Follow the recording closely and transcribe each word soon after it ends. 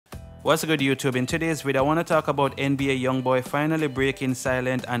What's good, YouTube? In today's video, I want to talk about NBA YoungBoy finally breaking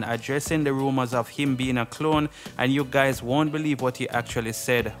silent and addressing the rumors of him being a clone, and you guys won't believe what he actually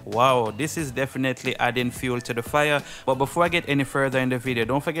said. Wow, this is definitely adding fuel to the fire. But before I get any further in the video,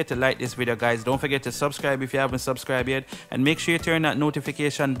 don't forget to like this video, guys. Don't forget to subscribe if you haven't subscribed yet, and make sure you turn that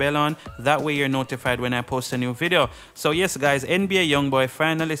notification bell on. That way you're notified when I post a new video. So yes, guys, NBA YoungBoy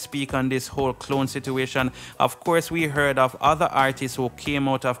finally speak on this whole clone situation. Of course, we heard of other artists who came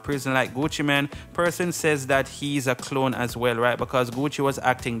out of prison like Gucci Mane. Person says that he's a clone as well, right? Because Gucci was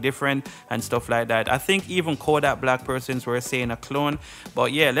acting different and stuff like that. I think even Kodak Black persons were saying a clone.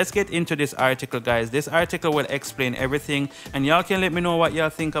 But yeah, let's get into this article, guys. This article will explain everything, and y'all can let me know what y'all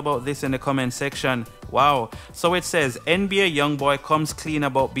think about this in the comment section. Wow. So it says NBA YoungBoy comes clean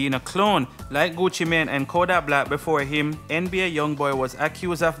about being a clone. Like Gucci Mane and Kodak Black before him, NBA YoungBoy was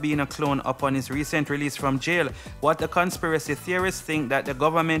accused of being a clone upon his recent release from jail. What the conspiracy theorists think that the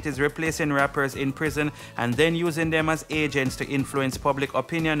government is replacing rappers in prison and then using them as agents to influence public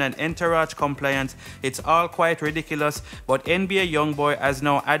opinion and entourage compliance. It's all quite ridiculous, but NBA YoungBoy has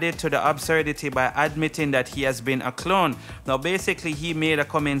now added to the absurdity by admitting that he has been a clone. Now basically he made a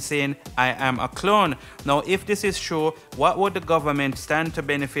comment saying, "I am a clone." Now if this is true, what would the government stand to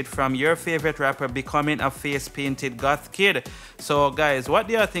benefit from your favorite rapper becoming a face painted goth kid? So guys, what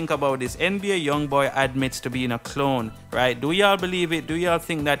do y'all think about this? NBA YoungBoy admits to being a clone, right? Do y'all believe it? Do y'all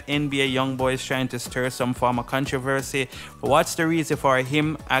think that NBA YoungBoy is trying to stir some form of controversy? What's the reason for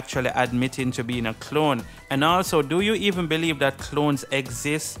him actually admitting to being a clone? And also, do you even believe that clones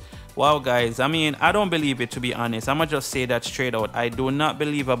exist? Wow, guys, I mean, I don't believe it, to be honest. I'm gonna just say that straight out. I do not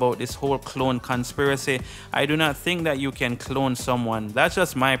believe about this whole clone conspiracy. I do not think that you can clone someone. That's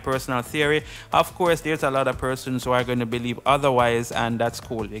just my personal theory. Of course, there's a lot of persons who are going to believe otherwise, and that's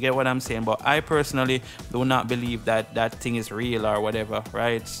cool. You get what I'm saying? But I personally do not believe that that thing is real or whatever,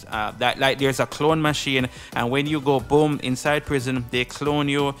 right? That like there's a clone machine, and when you go boom inside prison, they clone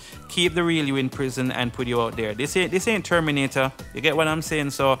you, keep the real you in prison, and put you out there. This ain't Terminator. You get what I'm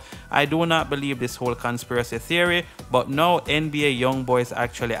saying? So I do not believe this whole conspiracy theory, but now NBA YoungBoy is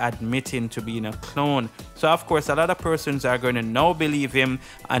actually admitting to being a clone. So of course, a lot of persons are going to now believe him.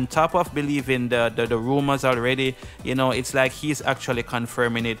 On top of believing the rumors already, you know, it's like he's actually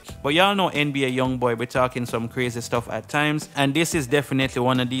confirming it. But y'all know NBA YoungBoy be talking some crazy stuff at times, and this is definitely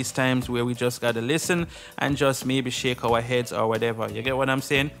one of these times where we just gotta listen and just maybe shake our heads or whatever. You get what I'm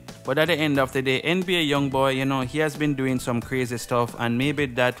saying? But at the end of the day, NBA YoungBoy, you know, he has been doing some crazy stuff, and maybe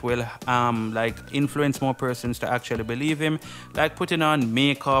that will like influence more persons to actually believe him, like putting on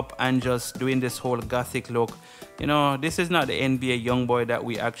makeup and just doing this whole gothic look. You know, this is not the NBA YoungBoy that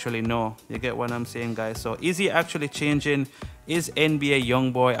we actually know. You get what I'm saying, guys? So is he actually changing? Is NBA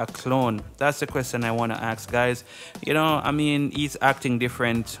YoungBoy a clone? That's the question I want to ask, guys. You know, I mean, he's acting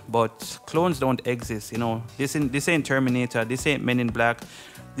different, but clones don't exist. You know, this ain't Terminator. This ain't Men in Black.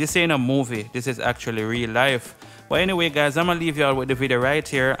 This ain't a movie. This is actually real life. But anyway, guys, I'm gonna leave y'all with the video right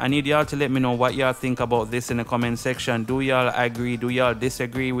here. I need y'all to let me know what y'all think about this in the comment section. Do y'all agree? Do y'all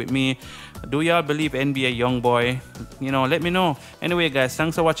disagree with me? Do y'all believe NBA YoungBoy? You know, let me know. Anyway, guys,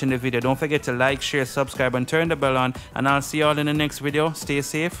 thanks for watching the video. Don't forget to like, share, subscribe, and turn the bell on. And I'll see y'all in the next video. Stay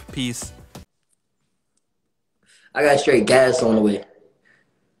safe. Peace. I got straight gas on the way.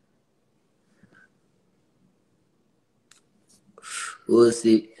 We'll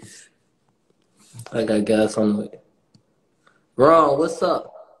see. I got gas on the way. Ron, what's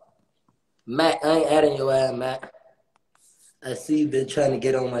up? Matt, I ain't adding your ass, Matt. I see you been trying to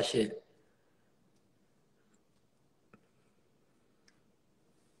get on my shit.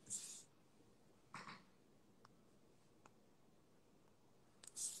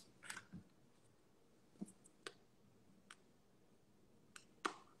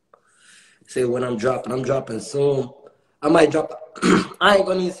 Say when I'm dropping soon. I might drop. I ain't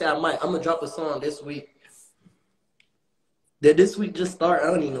gonna even say I might. I'm gonna drop a song this week. Did this week just start? I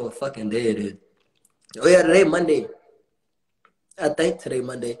don't even know what fucking day it is. Oh yeah, today Monday. I think today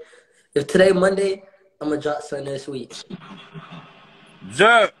Monday. If today Monday, I'm gonna drop something this week.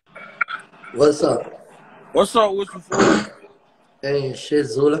 Jack, What's up? what's up with you, fool? Ain't shit,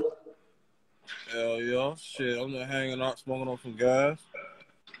 Zula. Hell yeah, shit, I'm just hanging out, smoking on some gas.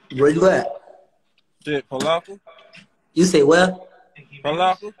 Where you at? Shit, Palaka? You say well?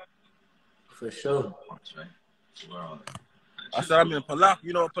 Palaka? For sure. I said I'm in Palaka.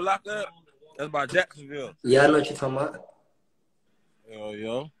 You know what Palaka is? That's by Jacksonville. Yeah, I know what you're talking about. Hell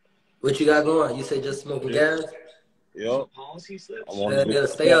yeah. What you got going? You say just smoking gas? Yup. I want to Yeah, be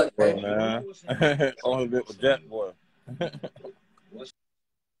stay out Jackboy, there. man. I want to be with Jackboy.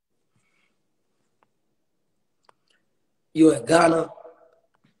 You in Ghana?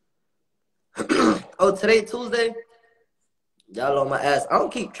 Oh, today Tuesday? Y'all on my ass. I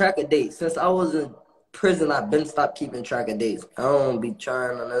don't keep track of dates. Since I was in prison, I've been stopped keeping track of dates. I don't be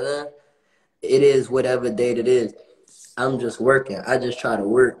trying on that. It is whatever date it is. I'm just working. I just try to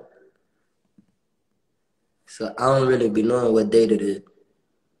work. So I don't really be knowing what date it is.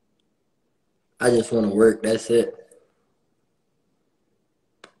 I just want to work. That's it.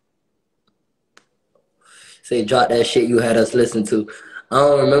 Say, drop that shit you had us listen to. I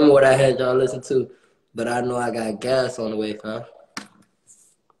don't remember what I had y'all listen to, but I know I got gas on the way, fam.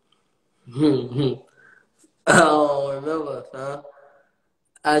 I don't remember, fam.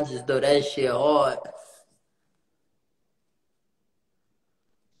 I just know that shit hard.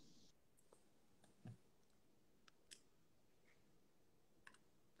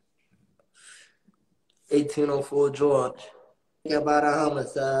 $1804 George. Think about a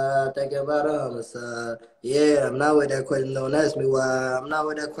homicide. Think about a homicide. Yeah, I'm not with that question. Don't ask me why. I'm not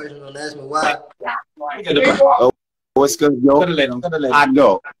with that question. Don't ask me why. Oh, what's good, yo? I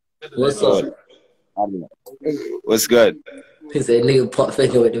know. What's up? I know. What's good? He said, nigga pop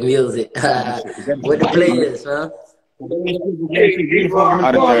faking with the music. What the play is, man?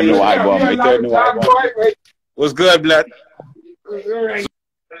 I done turned no eyeball. What's good, blood?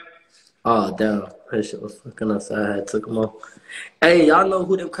 Oh, damn. That shit was fucking outside. I took him off. Hey, y'all know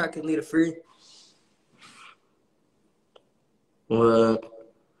who them crackers need a free? What?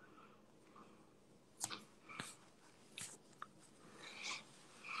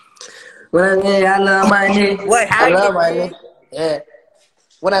 When I say I love my nigga. What I love happened? my nigga. Yeah.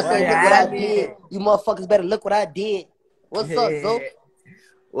 When I say What look what I happened? did, you motherfuckers better look what I did. What's up, Zo?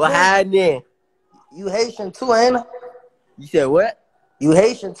 What happened? You Haitian too, ain't I? You said what? You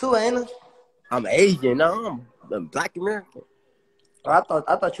Haitian too, ain't I? I'm Asian. No, I'm Black American. Oh,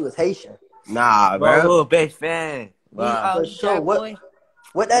 I thought you was Haitian. Nah, Bro, bro. who best fan? Me, For sure. Jackboy.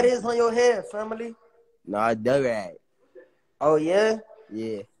 What that is on your head, family? Nah, dug rag. Oh yeah?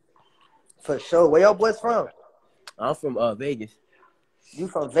 Yeah. For sure. Where your boys from? I'm from Vegas. You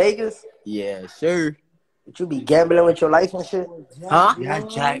from Vegas? Yeah, sure. But you be gambling with your life and shit? Huh? Yeah,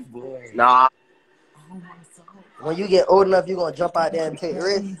 Jackboy. Nah. When you get old enough, you gonna jump out there and take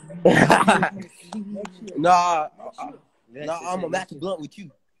risks? Nah. Nah, I'm gonna match a blunt with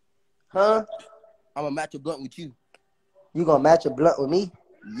you. Huh? I'm gonna match a blunt with you. You gonna match a blunt with me?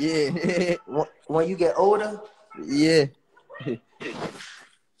 Yeah. When you get older? Yeah.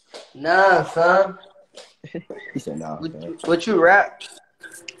 Nah, son. He said nah. What you rap?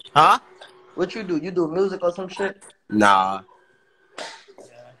 Huh? What you do? You do music or some shit? Nah.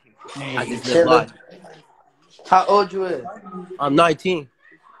 I You just live chillin'? life. How old you is? I'm 19.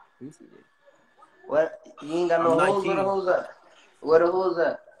 What? You ain't got no I'm hoes? Where the 19. hoes at? Where the hoes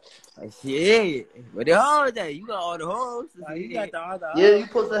at? Shit. But the hoes that you got all the hoes. You got the other Yeah, you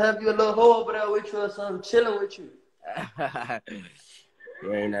supposed to have your little hoe over there with you or something, chilling with you.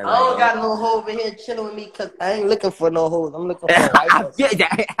 You ain't nothing I don't like got that. no hoe over here chilling with me because I ain't looking for no hoes. I'm looking for a wife or something.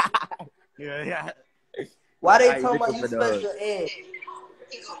 Yeah. Why they I ain't talking about looking you for the hoes. special ed?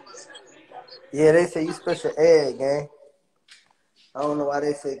 Yeah, they say you special ed, gang. I don't know why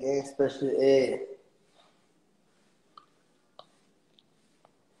they say gang special ed.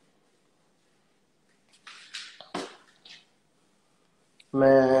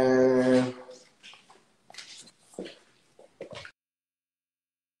 Man.